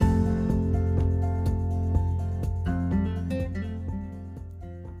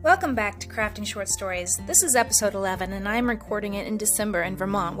Welcome back to Crafting Short Stories. This is episode 11, and I'm recording it in December in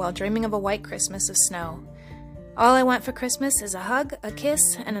Vermont while dreaming of a white Christmas of snow. All I want for Christmas is a hug, a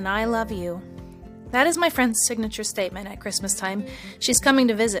kiss, and an I love you. That is my friend's signature statement at Christmas time. She's coming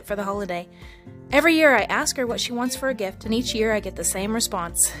to visit for the holiday. Every year I ask her what she wants for a gift, and each year I get the same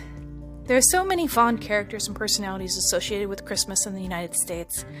response. There are so many fond characters and personalities associated with Christmas in the United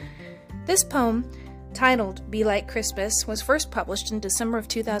States. This poem, titled Be Like Christmas, was first published in December of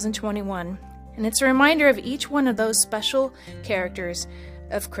 2021, and it's a reminder of each one of those special characters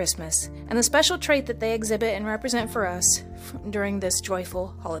of Christmas and the special trait that they exhibit and represent for us during this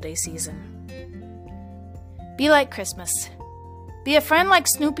joyful holiday season. Be like Christmas. Be a friend like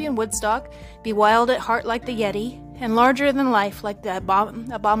Snoopy and Woodstock, be wild at heart like the Yeti, and larger than life like the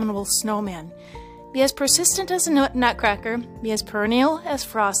abominable snowman. Be as persistent as a nutcracker, be as perennial as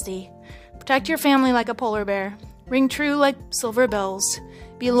Frosty. Protect your family like a polar bear. Ring true like silver bells.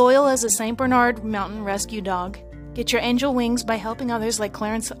 Be loyal as a St. Bernard mountain rescue dog. Get your angel wings by helping others like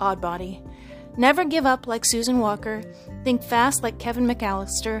Clarence Oddbody. Never give up like Susan Walker. Think fast like Kevin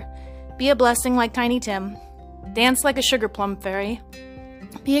McAllister. Be a blessing like Tiny Tim. Dance like a sugar plum fairy.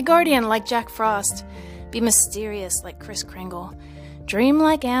 Be a guardian like Jack Frost. Be mysterious like Kris Kringle. Dream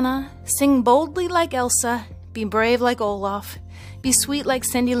like Anna. Sing boldly like Elsa. Be brave like Olaf. Be sweet like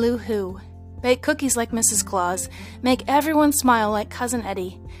Cindy Lou Who. Bake cookies like Mrs. Claus. Make everyone smile like Cousin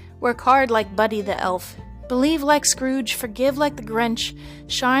Eddie. Work hard like Buddy the Elf. Believe like Scrooge. Forgive like the Grinch.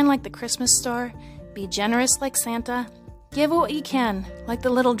 Shine like the Christmas star. Be generous like Santa. Give what you can like the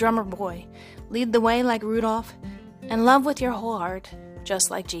little drummer boy. Lead the way like Rudolph. And love with your whole heart,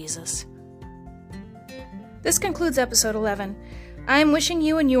 just like Jesus. This concludes episode 11. I am wishing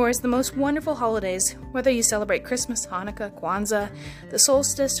you and yours the most wonderful holidays, whether you celebrate Christmas, Hanukkah, Kwanzaa, the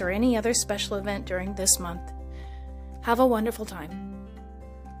solstice, or any other special event during this month. Have a wonderful time.